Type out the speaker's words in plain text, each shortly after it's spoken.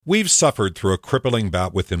We've suffered through a crippling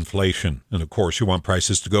bout with inflation, and of course you want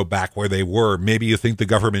prices to go back where they were. Maybe you think the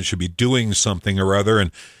government should be doing something or other,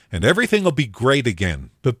 and everything will be great again.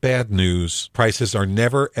 But bad news, prices are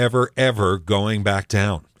never, ever, ever going back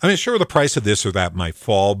down. I mean, sure, the price of this or that might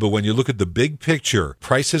fall, but when you look at the big picture,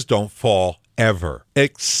 prices don't fall ever,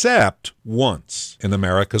 except once in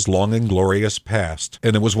America's long and glorious past.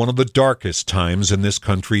 And it was one of the darkest times in this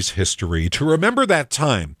country's history. To remember that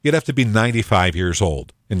time, you'd have to be 95 years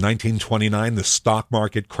old. In 1929, the stock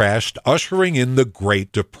market crashed, ushering in the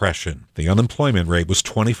Great Depression. The unemployment rate was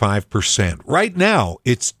 25%. Right now,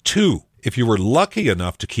 it's 2%. If you were lucky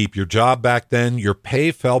enough to keep your job back then, your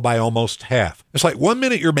pay fell by almost half. It's like 1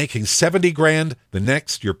 minute you're making $70,000, the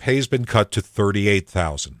next your pay's been cut to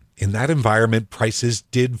 $38,000. In that environment, prices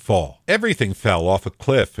did fall. Everything fell off a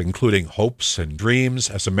cliff, including hopes and dreams,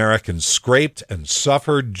 as Americans scraped and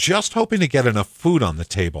suffered, just hoping to get enough food on the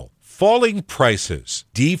table. Falling prices,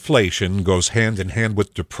 deflation goes hand in hand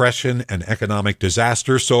with depression and economic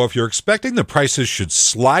disaster, so if you're expecting the prices should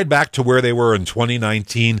slide back to where they were in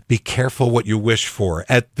 2019, be careful what you wish for.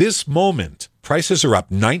 At this moment, prices are up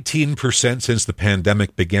 19% since the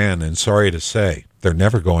pandemic began, and sorry to say, they're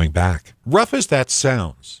never going back. Rough as that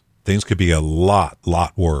sounds, things could be a lot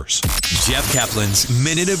worse. Jeff Kaplan's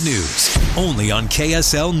Minute of News, only on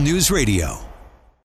KSL News Radio.